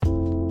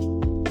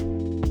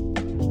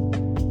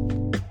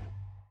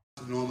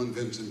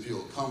Benton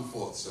Peel. Come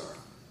forth, sir.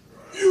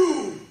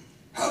 You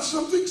have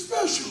something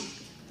special.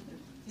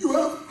 You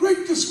have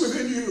greatness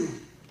within you.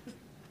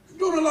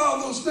 Don't allow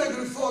those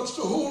negative thoughts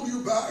to hold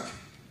you back.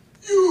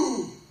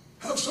 You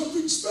have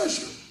something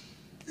special.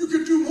 You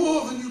can do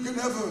more than you can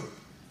ever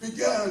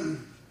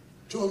begin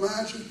to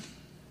imagine.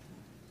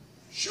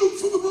 Shoot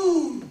for the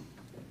moon,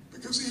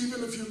 because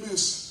even if you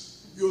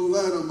miss, you'll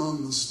land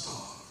among the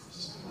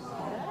stars.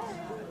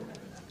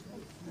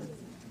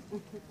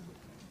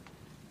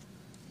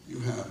 You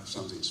have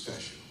something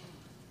special.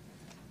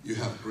 You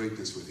have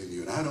greatness within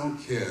you, and I don't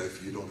care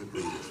if you don't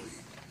agree with me.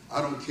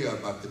 I don't care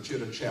about the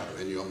chitter-chatter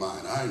in your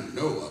mind. I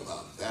know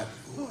about that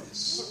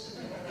voice.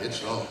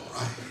 It's all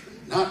right.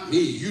 Not me.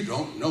 You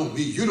don't know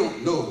me. You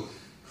don't know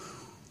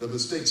the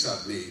mistakes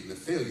I've made and the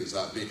failures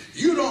I've made.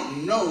 You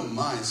don't know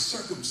my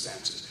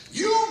circumstances.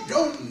 You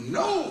don't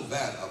know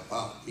that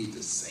about me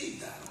to say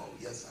that. Oh,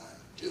 yes,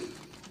 I do.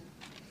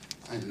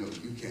 I know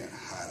you can't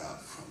hide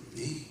out from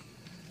me.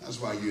 That's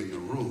why you're in the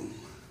room.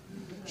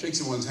 Shake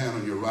someone's hand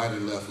on your right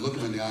and left. Look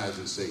them in the eyes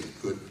and say,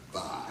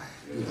 goodbye.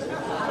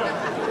 Goodbye.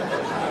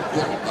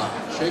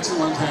 Shake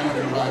someone's hand on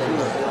your right and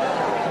left.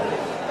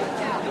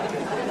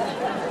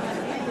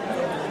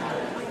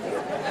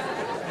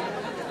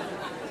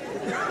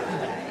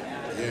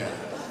 Yeah.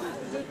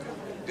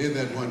 Did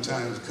that one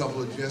time. A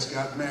couple of just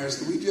got married.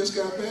 So we just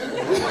got married.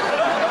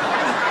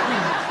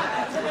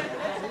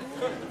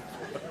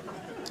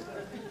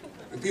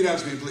 Repeat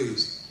after me,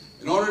 please.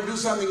 In order to do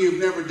something you've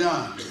never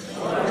done, you've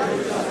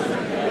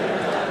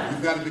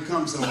got to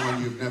become someone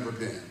you've never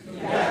been.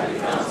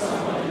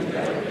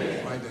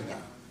 Write that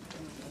down.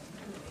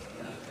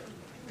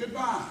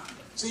 Goodbye.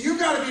 See, you've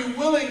got to be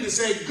willing to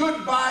say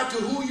goodbye to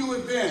who you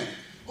have been.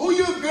 Who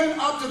you've been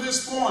up to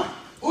this point.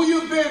 Who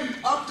you've been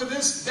up to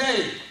this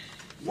day.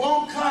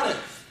 Won't cut it.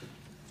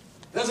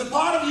 There's a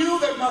part of you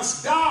that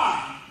must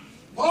die.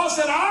 Paul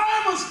said,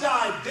 I must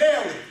die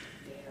daily.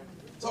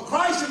 So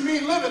Christ in me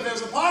liveth.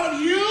 There's a part of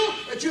you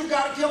that you've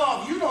got to kill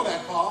off. You know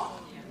that part.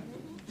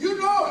 You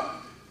know it.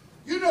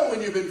 You know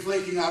when you've been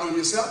flaking out on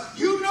yourself.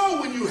 You know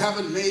when you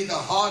haven't made a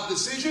hard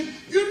decision.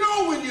 You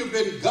know when you've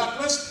been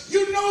gutless.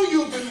 You know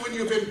when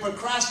you've been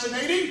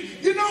procrastinating.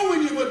 You know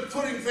when you've been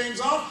putting things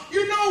off.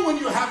 You know when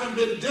you haven't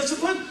been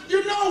disciplined.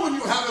 You know when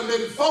you haven't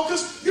been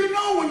focused. You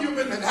know when you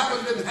haven't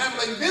been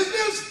handling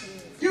business.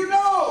 You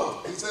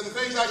know. He said the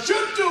things I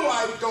should do,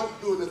 I don't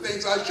do. And the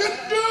things I should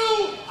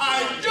do,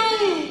 I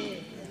do.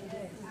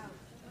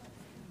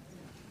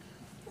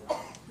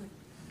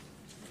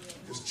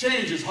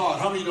 Change is hard.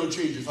 How many know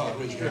change is hard?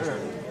 Raise your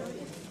hand.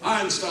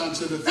 Einstein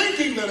said, the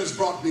thinking that has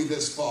brought me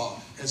this far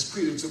has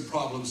created some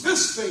problems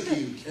this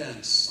thinking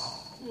can't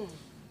solve.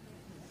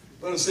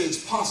 Let us say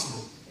it's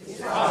possible. It's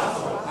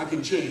possible. I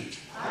can change.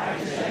 I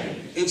can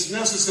change. It's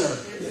necessary.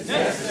 It's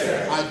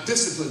necessary. I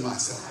discipline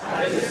myself.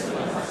 I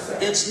discipline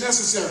myself. It's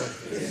necessary.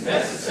 It's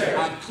necessary.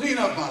 I clean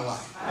up my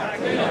life. I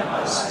clean up my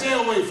life. Stay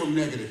away from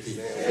negative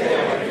people. Stay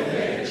away from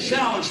negative people.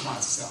 Challenge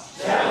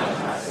myself. Challenge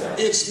myself.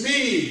 It's me.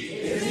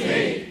 It's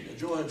me.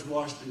 George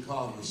Washington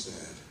Carver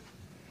said,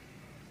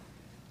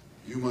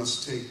 you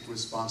must take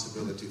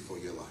responsibility for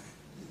your life.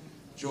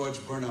 George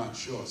Bernard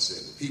Shaw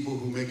said, the people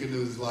who make it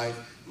into this life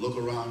look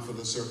around for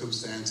the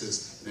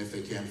circumstances, and if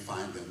they can't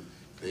find them,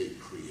 they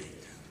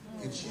create them.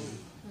 It's you.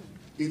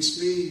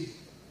 It's me.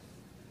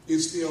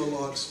 It's me, oh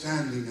Lord,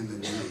 standing in the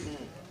need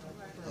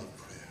of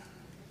prayer.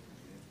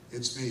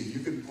 It's me. You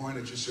can point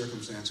at your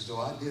circumstances. Oh,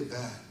 I did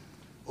that.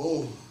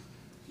 Oh,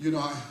 you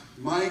know,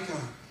 Mike,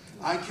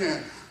 I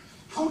can't.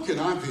 How can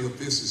I be a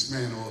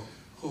businessman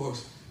or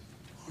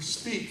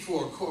speak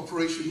for a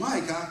corporation?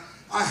 Mike,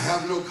 I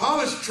have no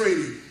college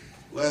training.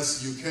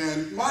 Less you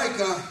can. Mike,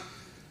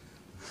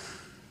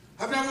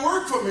 I've never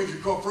worked for a major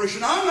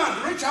corporation. I'm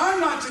not rich. I'm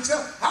not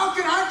successful. How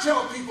can I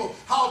tell people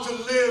how to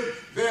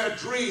live their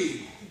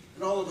dream?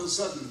 And all of a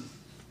sudden,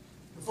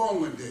 the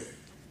phone went dead.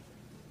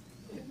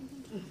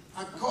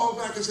 I called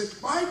back and said,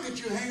 Mike, did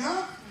you hang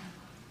up?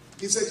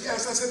 He said,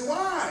 yes. I said,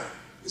 why?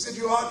 He said,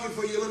 you argue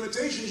for your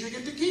limitations, you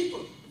get to keep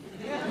them.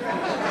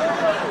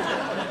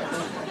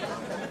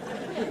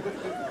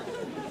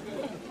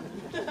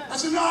 I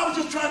said, no, I was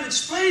just trying to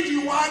explain to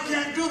you why I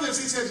can't do this.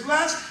 He says,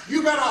 Les,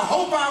 you better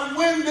hope I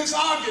win this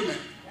argument.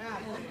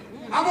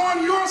 I'm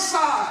on your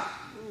side.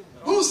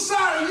 Whose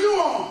side are you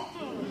on?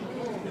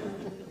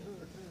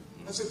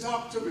 I said,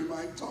 talk to me,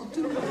 Mike, talk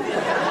to me.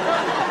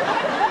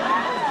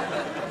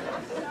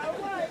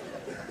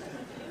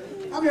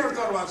 Have you ever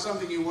thought about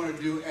something you want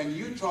to do and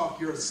you talk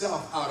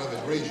yourself out of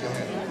it? Raise your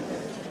hand.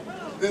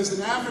 There's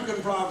an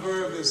African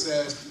proverb that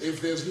says,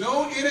 if there's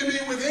no enemy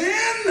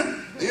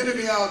within, the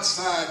enemy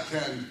outside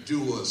can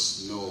do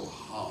us no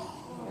harm.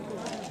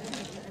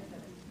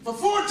 For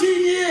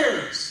 14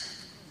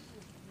 years,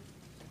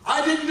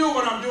 I didn't do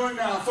what I'm doing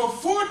now. For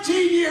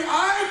 14 years,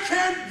 I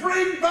can't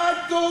bring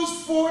back those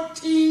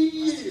 14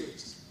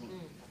 years.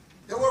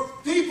 There were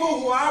people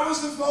who I was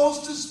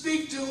supposed to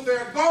speak to,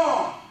 they're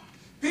gone.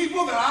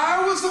 People that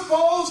I was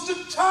supposed to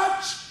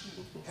touch,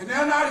 and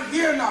they're not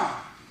here now.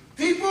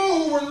 People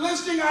who were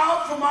listening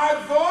out for my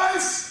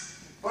voice,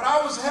 But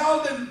I was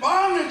held in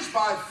bondage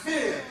by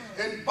fear,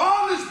 in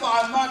bondage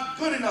by I'm not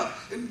good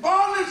enough, in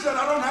bondage that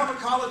I don't have a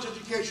college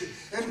education,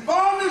 in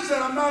bondage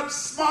that I'm not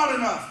smart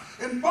enough,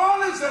 in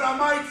bondage that I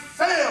might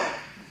fail,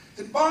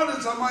 in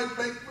bondage I might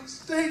make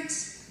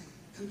mistakes,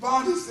 in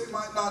bondage they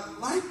might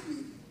not like me,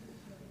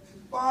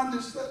 in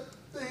bondage that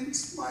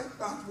things might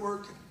not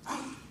work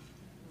out.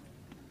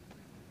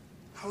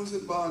 I was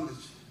in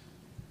bondage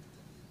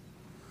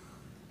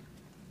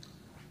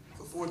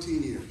for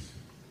 14 years.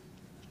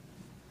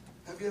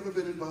 Have you ever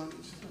been in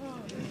bondage?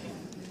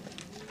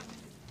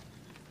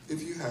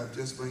 If you have,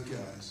 just blink your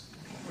eyes.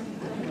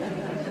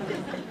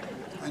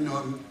 I know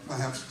I'm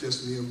perhaps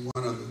just me and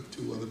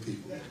two other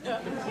people.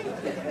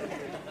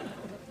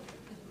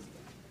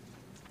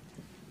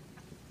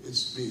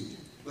 It's me.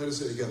 Let us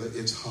say together,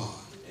 it's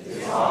hard.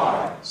 It's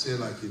hard. Say it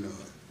like you know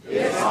it.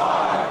 It's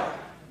hard.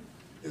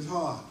 It's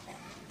hard.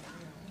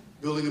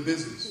 Building a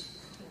business.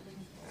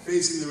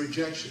 Facing the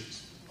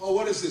rejections. Oh,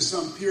 what is this,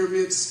 some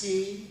pyramid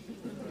scheme?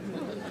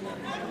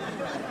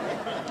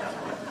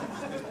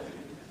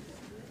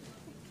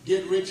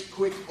 Get rich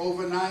quick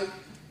overnight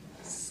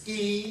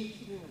scheme.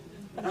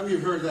 How many of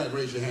you heard that?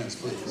 Raise your hands,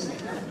 please.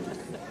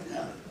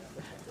 Yeah.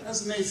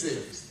 That's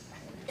naysayers.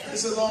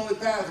 It's a lonely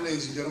path,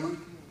 ladies and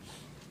gentlemen.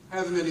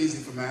 Hasn't been easy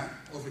for Matt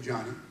or for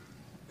Johnny.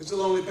 It's a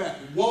lonely path.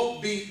 It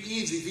won't be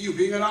easy for you.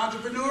 Being an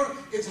entrepreneur,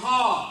 it's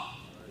hard.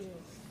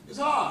 It's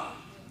hard.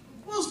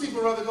 Most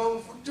people rather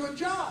go to a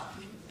job.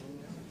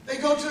 They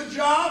go to a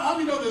job. How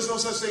many know there's no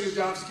such thing as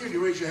job security?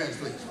 Raise your hands,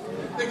 please.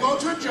 They go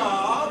to a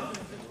job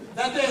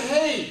that they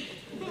hate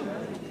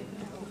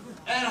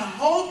and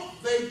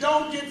hope they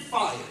don't get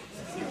fired.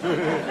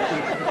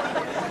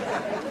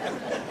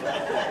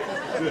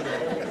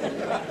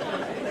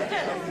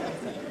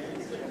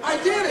 I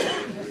did it.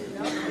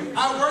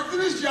 I worked in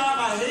this job.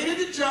 I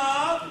hated the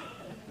job.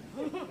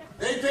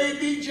 They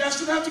paid me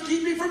just enough to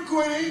keep me from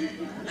quitting,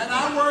 and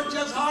I worked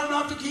just hard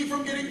enough to keep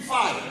from getting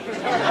fired.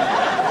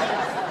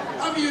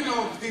 How many of you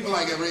know people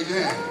like that? Raise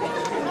your hand.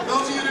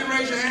 Those of you who didn't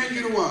raise your hand,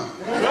 you're the one.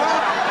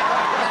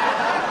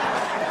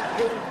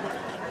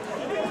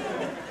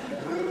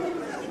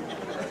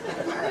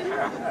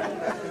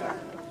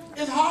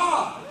 It's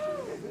hard.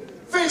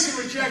 Facing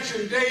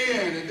rejection day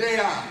in and day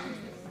out.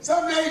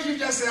 Some days you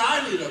just say,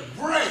 I need a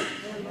break.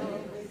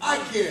 I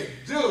can't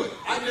do it.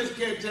 I just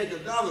can't take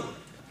another one.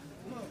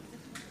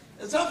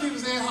 And some people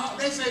say,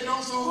 they say,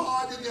 no, so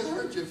hard, it just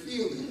hurt your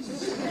feelings.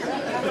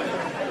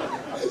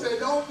 They say,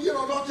 don't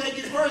take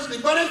it personally,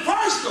 but it's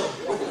personal.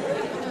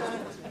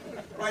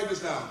 Write this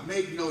down.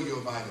 Make no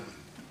your vitamin.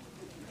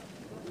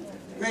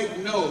 Make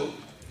no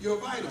your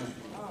vitamin.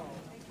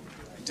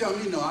 You tell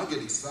me, I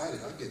get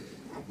excited. I get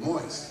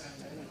moist.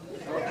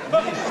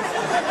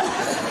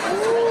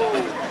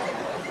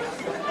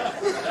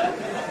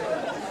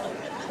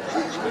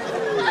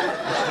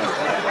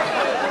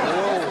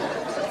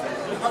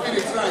 I've been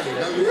excited.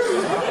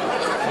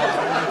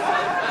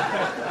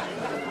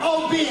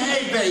 Oh,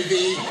 behave,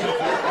 baby.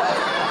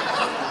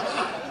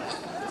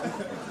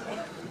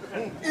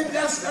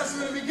 That's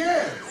when it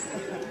begins.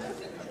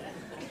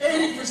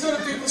 80%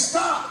 of people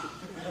stop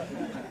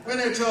when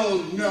they're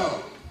told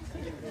no.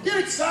 Get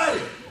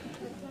excited.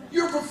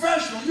 You're a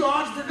professional. You're an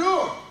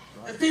entrepreneur.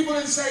 If people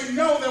didn't say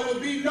no, there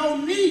would be no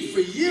need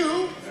for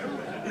you.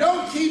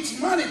 No keeps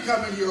money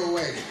coming your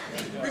way.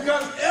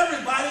 Because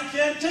everybody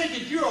can't take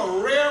it. You're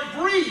a rare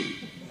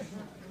breed.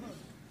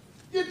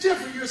 You're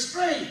different. You're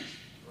strange.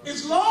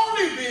 It's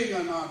lonely being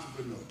an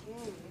entrepreneur.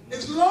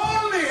 It's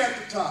lonely at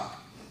the top.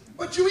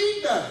 But you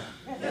eat better.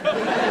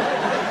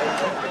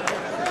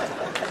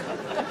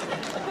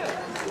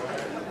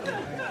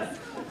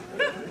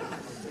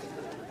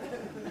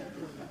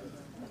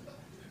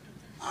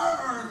 I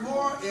earned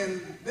more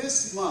in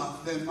this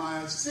month than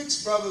my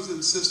 6 brothers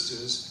and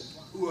sisters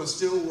who are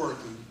still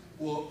working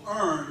will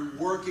earn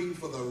working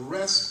for the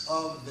rest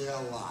of their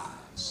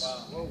lives.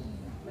 Wow.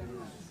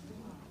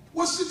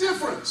 What's the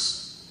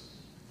difference?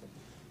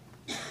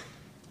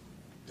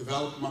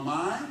 Develop my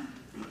mind,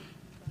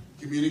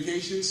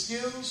 communication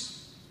skills,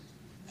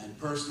 and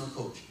personal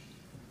coaching.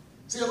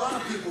 See, a lot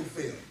of people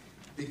fail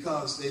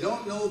because they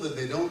don't know that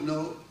they don't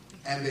know,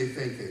 and they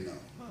think they know.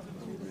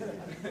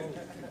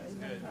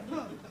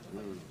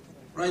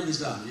 Write this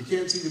down. You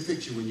can't see the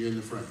picture when you're in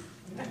the frame.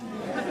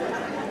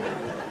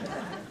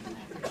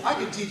 I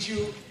can teach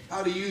you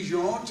how to use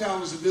your own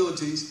talents and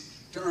abilities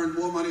to earn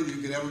more money than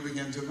you could ever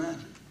begin to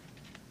imagine.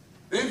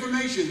 The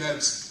information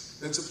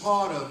that's a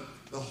part of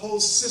the whole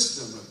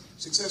system of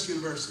Success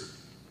University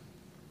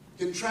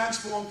can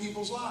transform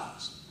people's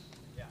lives.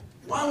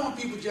 Why won't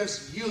people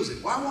just use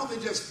it? Why won't they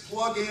just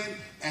plug in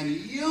and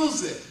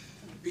use it?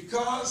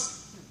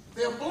 Because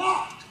they're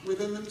blocked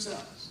within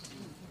themselves.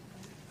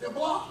 They're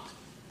blocked.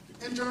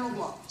 Internal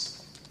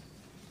blocks.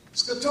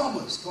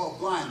 Scotomas, called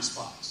blind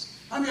spots.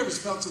 How many ever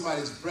smelled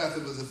somebody's breath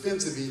that was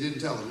offensive and you didn't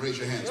tell them? Raise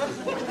your hands,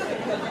 please.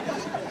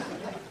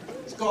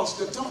 It's called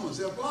scotomas.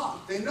 They're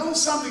blocked. They know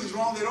something's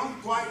wrong. They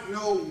don't quite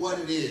know what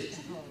it is.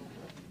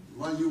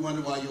 Why you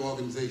wonder why your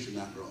organization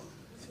not growing?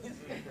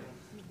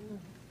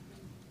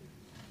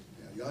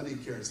 Yeah, Y'all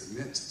need carrots and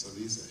mints in some of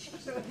these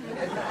sessions.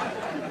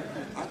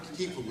 I can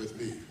keep them with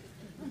me.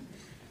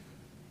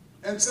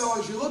 And so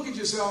as you look at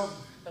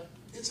yourself,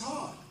 it's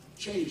hard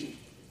changing.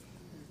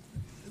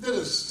 I did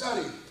a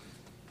study,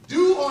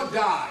 do or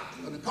die,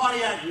 on the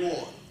cardiac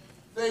ward.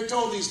 They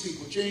told these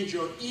people, change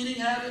your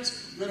eating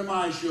habits,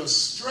 minimize your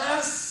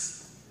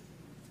stress,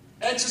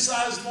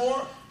 exercise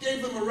more,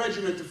 gave them a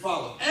regimen to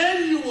follow.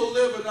 And you will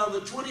live another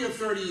 20 or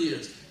 30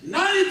 years.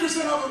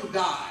 90% of them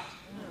died.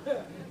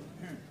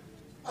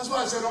 That's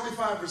why I said only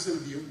 5%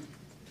 of you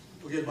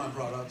will get my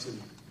products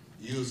and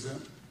use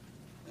them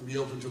and be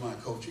open to my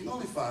coaching.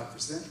 Only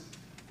 5%.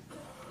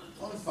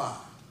 Only 5%.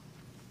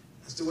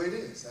 That's the way it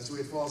is. That's the way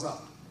it falls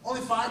out.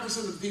 Only 5%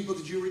 of the people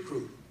that you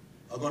recruit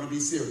are going to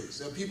be serious.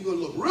 There are people who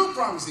look real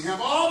promising,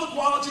 have all the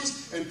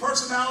qualities and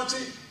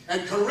personality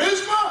and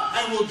charisma,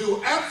 and will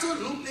do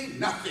absolutely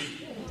nothing.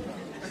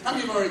 How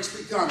many of you have already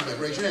experienced that?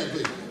 Raise your hand,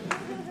 please.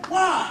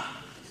 Why?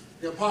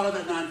 They're part of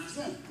that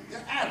 9%.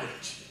 They're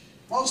average.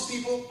 Most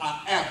people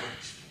are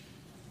average.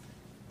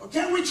 Well,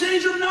 can't we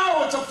change them?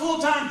 No, it's a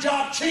full-time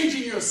job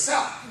changing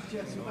yourself.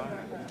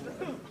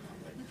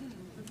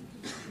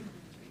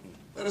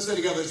 Let us say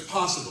together, it's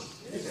possible.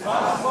 It's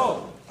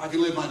possible. I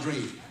can live my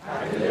dream.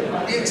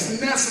 It's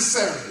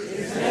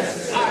necessary.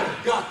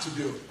 I've got to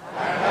do it.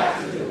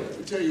 Let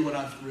me tell you what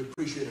I've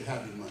appreciated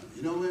having money.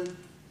 You know when?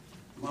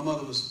 My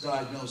mother was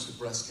diagnosed with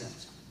breast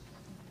cancer.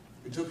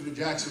 We took her to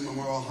Jackson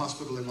Memorial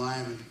Hospital in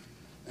Miami.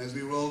 As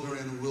we rolled her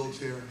in a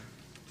wheelchair,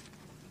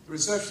 the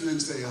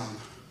receptionist said,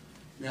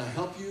 may I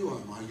help you?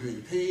 Are you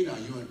in pain? Are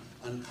you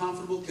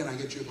uncomfortable? Can I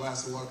get you a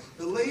glass of water?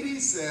 The lady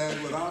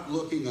said, without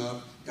looking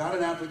up, got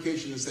an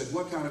application and said,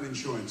 what kind of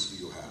insurance do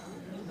you have?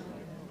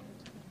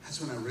 That's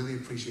when I really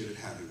appreciated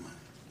having money.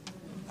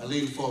 I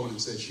leaned forward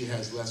and said, she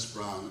has Les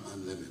Brown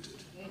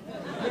Unlimited.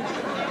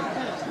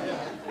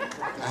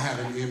 I have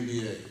an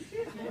MBA.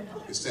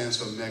 It stands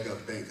for Mega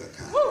Bank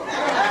Account.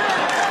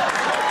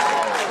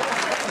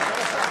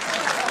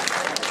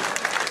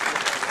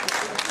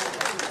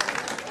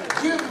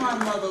 Give my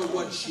mother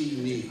what she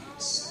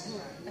needs.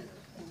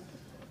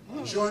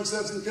 Insurance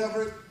doesn't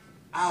cover it,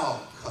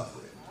 I'll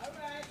cover it.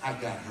 I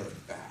got her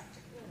back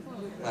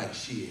like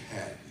she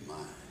had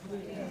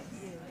mine.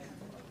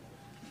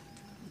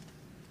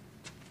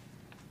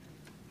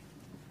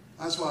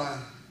 That's why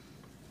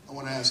I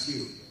want to ask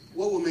you,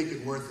 what will make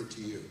it worth it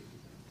to you?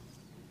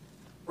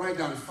 Write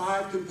down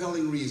 5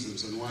 compelling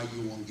reasons on why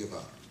you won't give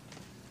up.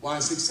 Why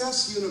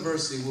Success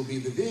University will be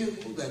the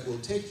vehicle that will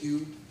take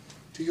you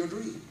to your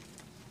dream.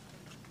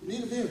 You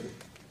need a vehicle.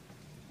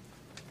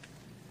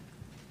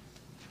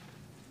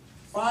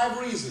 5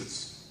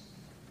 reasons.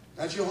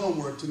 That's your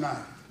homework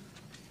tonight.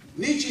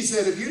 Nietzsche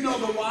said, if you know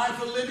the why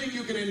for living,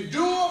 you can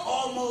endure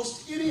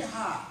almost any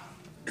how.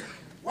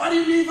 Why do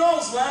you need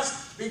those,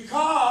 Les?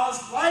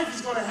 Because life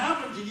is going to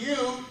happen to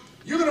you.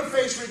 You're going to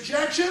face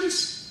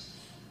rejections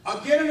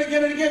again and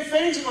again and again.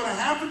 Things are going to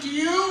happen to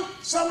you.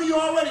 Some of you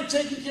are already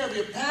taking care of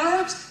your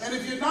parents, and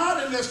if you're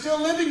not and they're still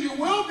living, you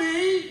will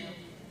be.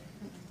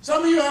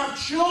 Some of you have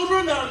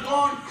children that are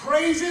going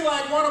crazy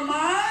like one of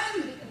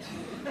mine.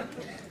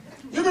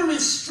 You're going to be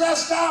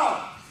stressed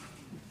out.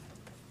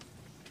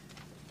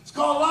 It's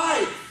called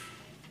life.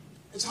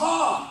 It's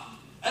hard.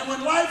 And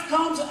when life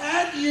comes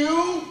at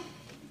you,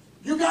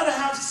 you got to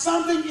have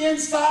something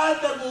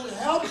inside that will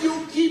help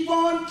you keep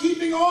on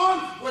keeping on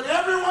when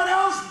everyone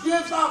else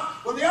gives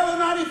up. When the other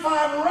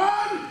 95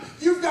 run,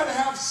 you've got to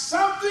have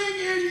something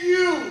in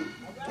you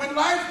when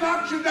life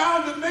knocks you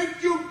down to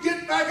make you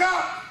get back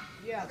up.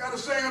 I got to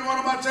say in one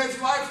of my tapes,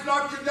 life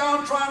knocked you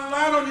down trying to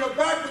land on your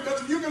back,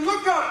 because if you can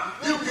look up,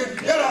 you can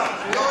get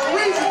up. There are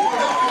reasons to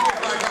help you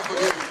get back up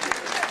again.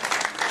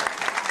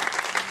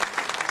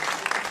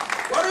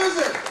 What is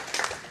it?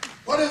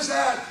 What is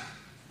that?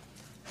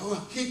 Will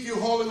keep you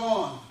holding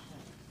on.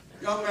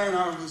 A young man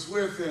I was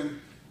with, and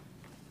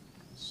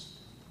his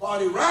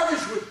body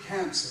ravaged with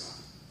cancer.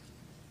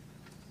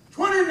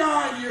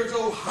 29 years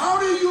old. How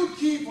do you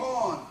keep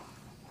on?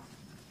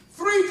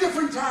 3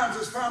 different times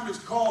his family's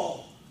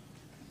called,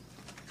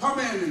 come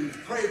in and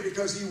pray,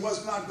 because he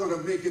was not going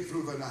to make it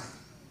through the night.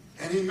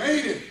 And he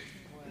made it.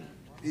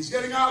 He's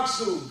getting out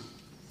soon.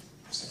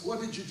 I said, what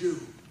did you do?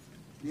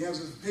 And he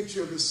has a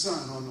picture of his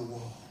son on the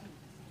wall.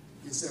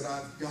 He said,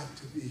 I've got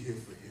to be here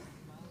for him.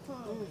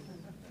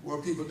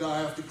 More people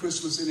die after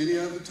Christmas than any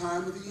other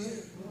time of the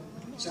year.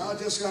 So I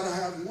just got to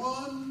have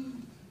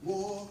one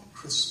more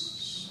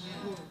Christmas.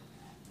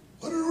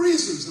 What are the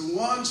reasons? The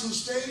ones who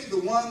stay,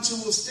 the ones who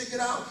will stick it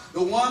out,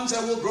 the ones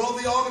that will grow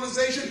the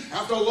organization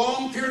after a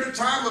long period of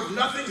time of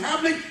nothing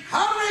happening.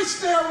 How do they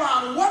stay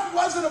around? What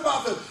was it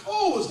about them?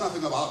 Oh, it was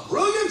nothing about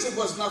brilliance. It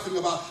was nothing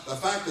about the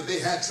fact that they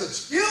had such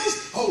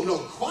skills. Oh, no,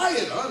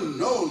 quiet,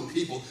 unknown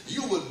people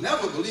you would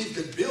never believe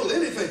could build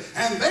anything.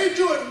 And they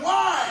do it.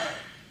 Why?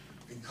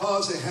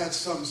 Because they had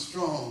some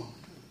strong,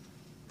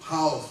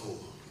 powerful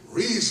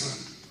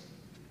reason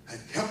that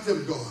kept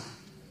them going,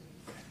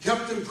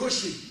 kept them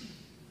pushing.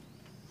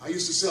 I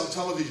used to sell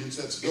television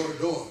sets door to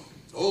door.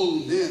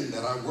 Old men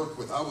that I worked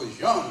with, I was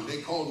young,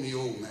 they called me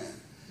old man.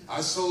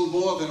 I sold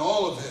more than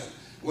all of them.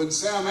 when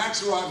Sam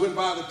Axelrod went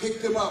by to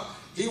pick them up,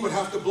 he would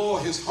have to blow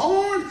his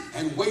horn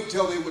and wait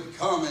till they would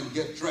come and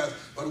get dressed.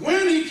 But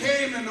when he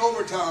came in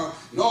Overtown,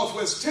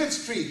 Northwest 10th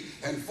Street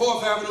and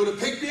 4th Avenue to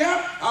pick me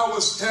up, I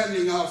was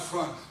standing out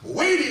front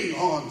waiting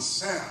on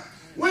Sam.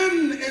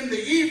 When in the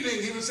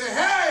evening he would say,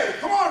 "Hey,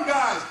 come on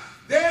guys,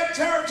 dead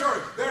territory,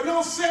 there are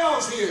no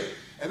cells here."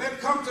 And then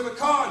come to the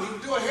car and he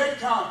would do a head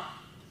count.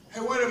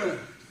 "Hey, wait a minute.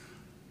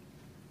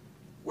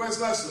 Where's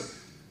Leslie?"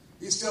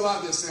 "He's still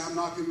out there, Sam,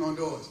 knocking on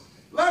doors."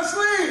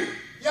 "Leslie!"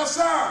 "Yes,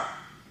 sir."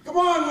 "Come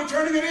on, we're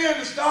turning it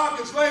in. It's dark,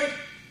 it's late.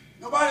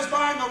 Nobody's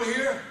buying over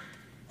here."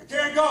 "I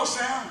can't go,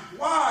 Sam."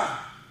 "Why?"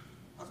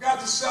 "I've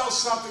got to sell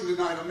something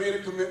tonight. I made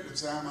a commitment,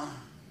 Sam.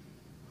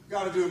 I've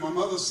got to do it. My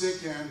mother's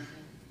sick and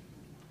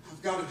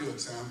I've got to do it,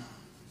 Sam.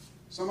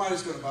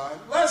 Somebody's going to buy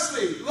it."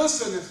 "Leslie,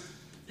 listen,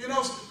 you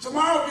know,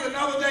 tomorrow will be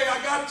another day.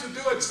 I got to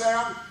do it,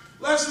 Sam.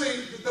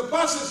 Leslie, the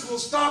buses will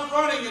stop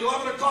running at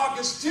 11 o'clock.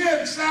 It's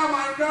 10, Sam,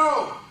 I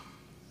know.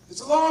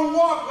 It's a long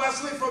walk,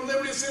 Leslie, from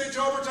Liberty City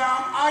to Overtown.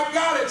 I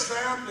got it,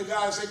 Sam." The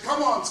guy said,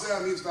 "Come on,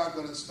 Sam." He's not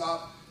going to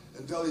stop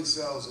until he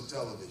sells a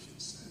television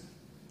set.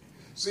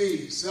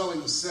 See,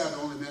 selling a set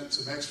only meant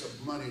some extra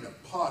money to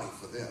party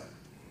for them.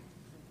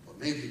 Or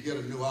maybe to get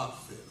a new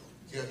outfit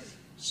or get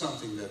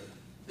something that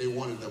they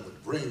wanted that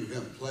would bring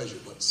them pleasure.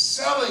 But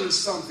selling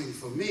something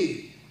for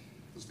me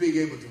was being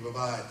able to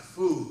provide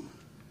food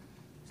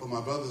for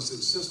my brothers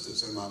and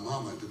sisters and my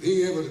mama. To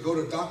being able to go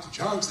to Dr.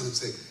 Johnson and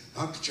say,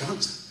 "Dr.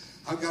 Johnson,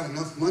 I got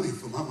enough money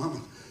for my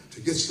mama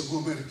to get some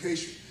more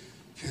medication.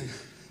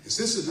 Is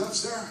this enough,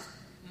 sir?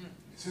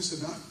 Is this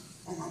enough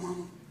for my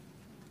mama?"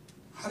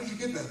 "How did you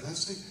get that,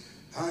 Leslie?"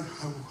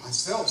 I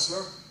sell,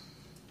 sir.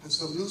 I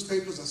sell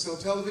newspapers, I sell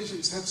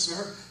television sets,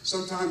 sir.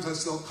 Sometimes I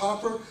sell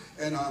copper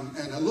and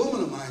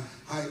aluminum.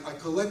 I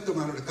collect them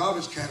out of the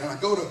garbage can, and I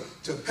go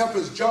to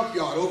Pepper's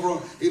Junkyard over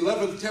on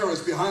 11th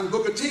Terrace behind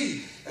Booker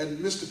T. And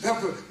Mr.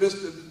 Pepper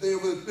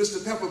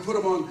put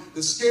them on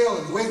the scale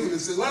and weighed them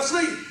and said,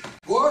 "Leslie,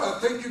 boy, I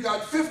think you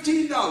got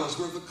 $15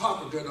 worth of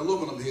copper and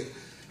aluminum here."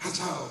 That's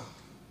how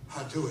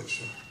I do it,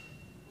 sir.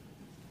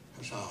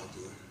 That's how I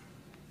do it.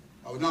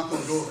 I would knock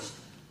on doors.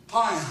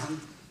 "Hi, hon.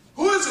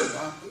 Who is it?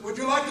 Would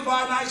you like to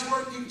buy a nice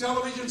working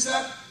television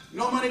set?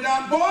 No money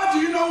down." "Boy, do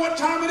you know what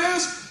time it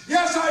is?"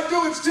 "Yes, I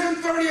do. It's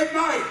 10:30 at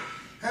night.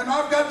 And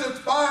I got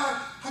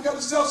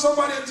to sell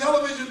somebody a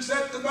television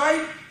set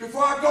tonight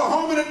before I go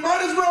home, and it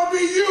might as well be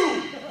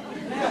you."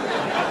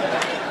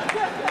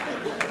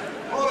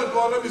 "Hold it,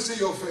 boy. Let me see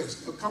your face.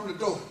 Come to the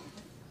door.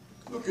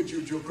 Look at you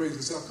with your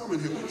crazy self. Come in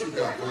here. What you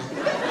got, boy?"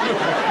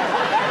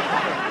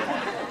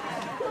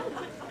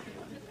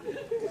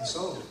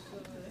 So,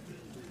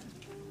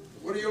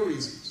 what are your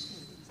reasons?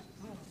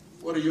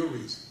 What are your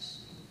reasons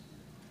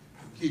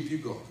to keep you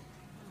going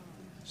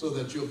so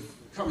that your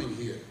coming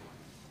here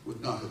would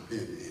not have been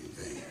in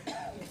vain?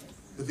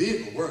 The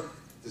vehicle worked.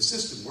 The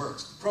system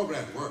works. The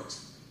program works.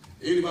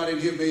 Anybody in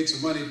here made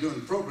some money doing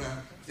the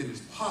program, then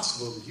it's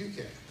possible that you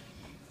can.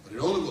 But it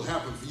only will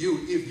happen for you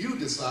if you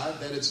decide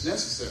that it's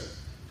necessary.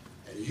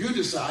 And you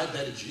decide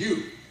that it's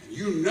you. And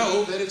you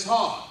know that it's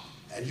hard.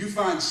 And you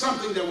find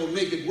something that will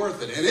make it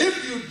worth it. And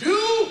if you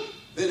do,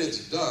 then it's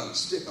done.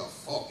 Stick a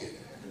fork in it.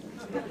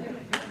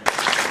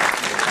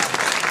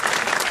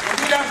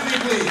 Repeat after me,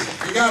 please.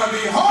 You gotta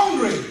be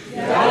hungry. You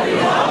gotta be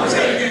hungry.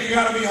 Say it again. You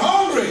gotta be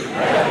hungry. You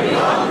gotta be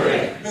hungry.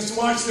 Mr.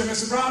 Washington,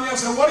 Mr. Brownell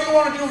said, "What do you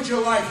want to do with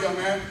your life, young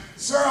man?"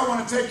 "Sir, I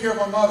want to take care of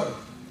my mother."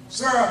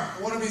 "Sir, I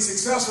want to be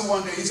successful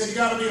one day." He said, "You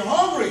got to be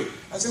hungry."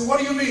 I said, "What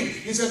do you mean?"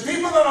 He said,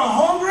 "People that are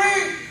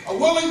hungry are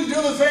willing to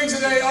do the things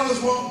today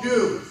others won't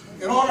do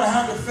in order to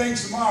have the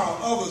things tomorrow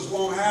others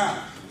won't have.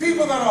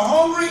 People that are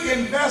hungry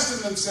invest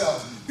in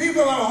themselves.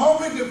 People that are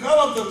hungry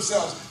develop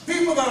themselves.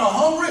 People that are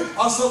hungry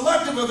are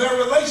selective of their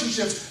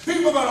relationships.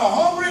 People that are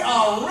hungry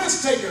are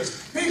risk takers.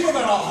 People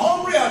that are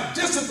hungry are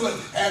disciplined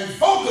and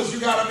focused. You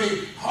got to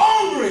be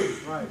hungry."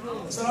 Right.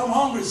 I said, "I'm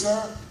hungry,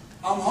 sir.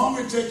 I'm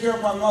hungry to take care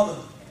of my mother.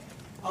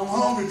 I'm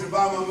hungry to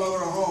buy my mother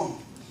a home.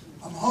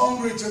 I'm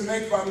hungry to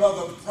make my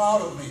mother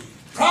proud of me."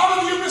 "Proud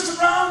of you, Mr.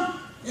 Brown?"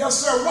 "Yes,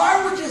 sir."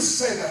 "Why would you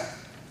say that?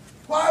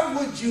 Why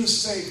would you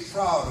say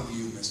proud of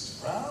you,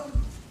 Mr. Brown?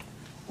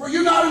 Were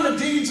you not in the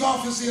dean's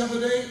office the other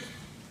day?"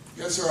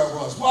 "Yes, sir, I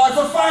was." "Why?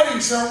 For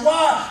fighting, sir.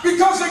 Why?"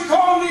 "Because they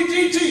called me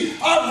DT.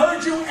 I've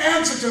heard you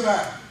answer to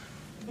that."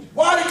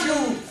 "Why did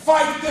you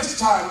fight this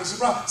time, Mr.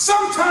 Brown?"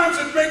 "Sometimes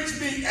it makes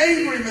me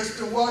angry,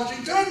 Mr.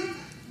 Washington,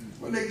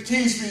 when they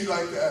tease me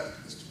like that."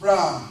 "Mr.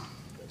 Brown,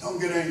 don't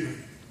get angry.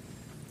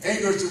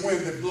 Anger is the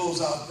wind that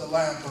blows out the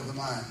lamp of the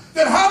mind."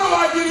 "Then how do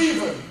I get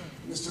even?"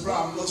 "Mr.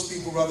 Brown, most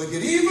people rather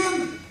get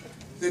even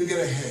than get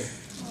ahead."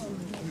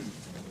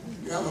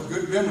 "You have a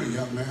good memory,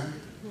 young man."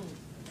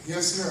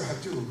 "Yes, sir, I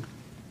do."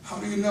 "How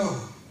do you know?"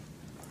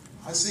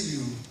 "I see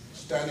you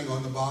standing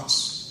on the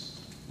box,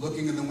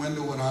 looking in the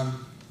window when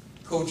I'm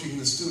coaching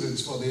the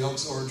students for the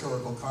Elks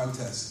Oratorical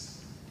Contest.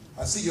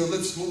 I see your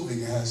lips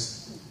moving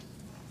as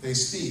they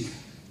speak."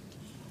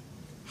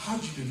 "How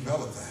did you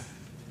develop that?"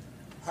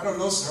 "I don't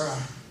know, sir.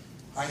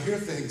 I hear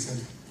things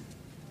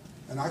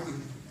and I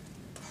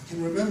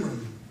can remember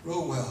them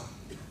real well."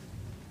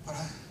 But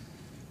I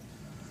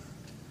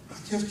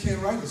just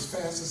can't write as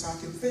fast as I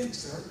can think,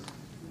 sir.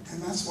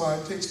 And that's why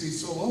it takes me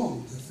so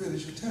long to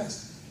finish a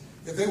test.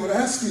 If they would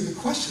ask me the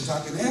questions,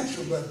 I can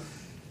answer them, but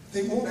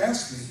they won't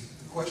ask me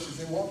the questions.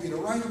 They want me to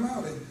write them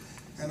out,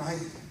 and I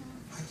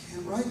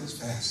can't write as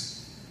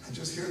fast. I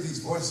just hear these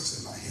voices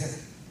in my head.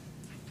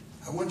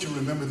 I want you to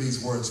remember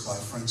these words by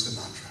Frank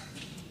Sinatra.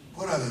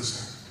 What are they,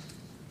 sir?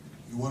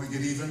 You want to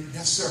get even?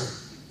 Yes, sir.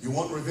 You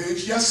want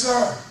revenge? Yes,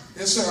 sir.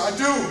 Yes, sir, I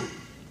do.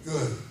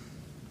 Good.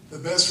 The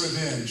best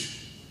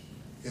revenge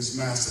is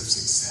massive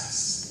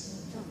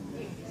success.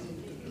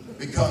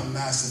 Become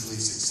massively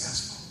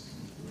successful.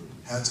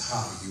 That's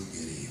how you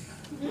get even.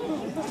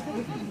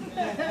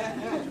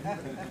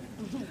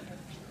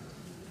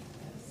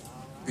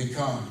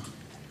 Become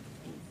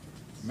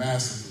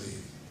massively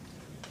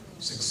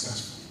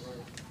successful.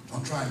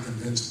 Don't try and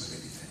convince them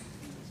of anything.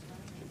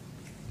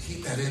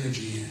 Keep that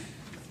energy in.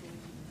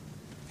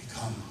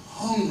 Become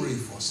hungry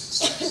for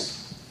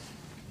success.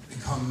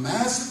 Become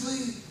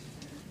massively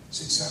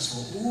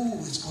successful. Ooh,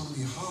 it's going to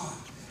be hard.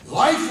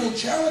 Life will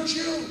challenge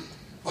you,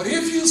 but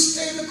if you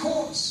stay the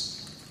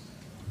course,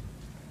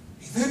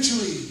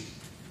 eventually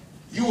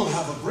you will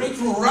have a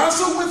breakthrough.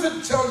 Wrestle with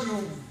it till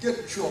you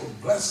get your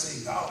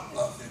blessing out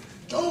of it.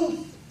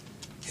 Don't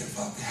give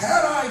up.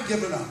 Had I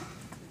given up,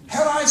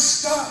 had I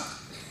stopped,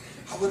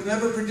 I would have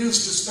never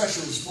produced the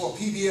specials for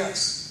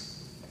PBS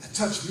that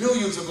touched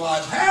millions of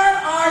lives. Had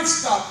I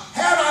stopped,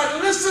 had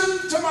I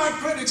listened to my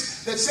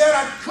critics that said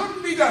I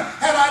couldn't be done,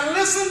 had I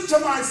listened to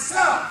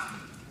myself,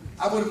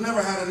 I would have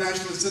never had a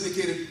nationally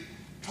syndicated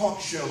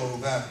talk show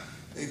that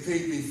they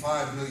paid me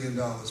 $5 million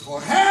for.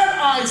 Had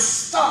I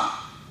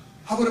stopped,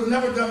 I would have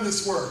never done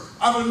this work.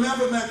 I would have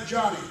never met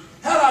Johnny.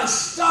 Had I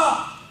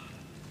stopped,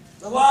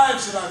 the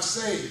lives that I've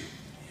saved,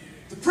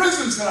 the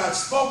prisons that I've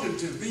spoken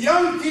to, the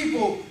young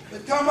people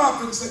that come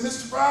up and say,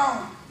 Mr.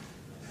 Brown,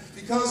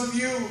 because of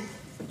you,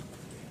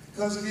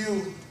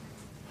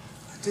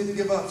 I didn't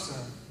give up,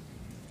 sir.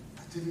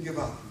 I didn't give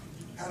up.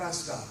 Had I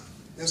stopped.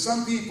 There's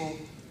some people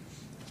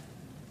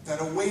that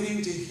are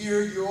waiting to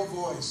hear your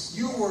voice.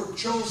 You were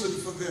chosen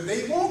for them.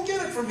 They won't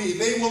get it from me.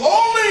 They will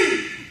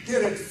only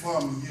get it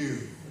from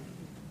you.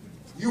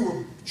 You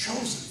were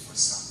chosen for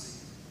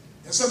something.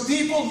 There's some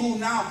people who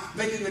now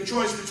making the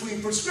choice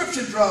between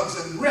prescription drugs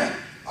and rent,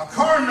 a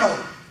car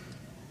note,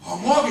 or a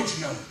mortgage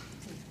note.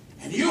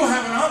 And you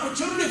have an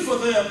opportunity for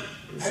them.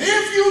 And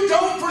if you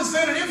don't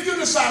present it, if you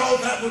decide, oh,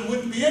 that one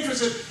wouldn't be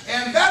interested,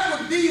 and that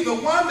would be the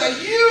one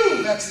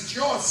that's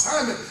your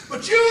assignment,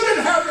 but you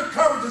didn't have the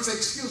courage to say,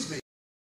 excuse me.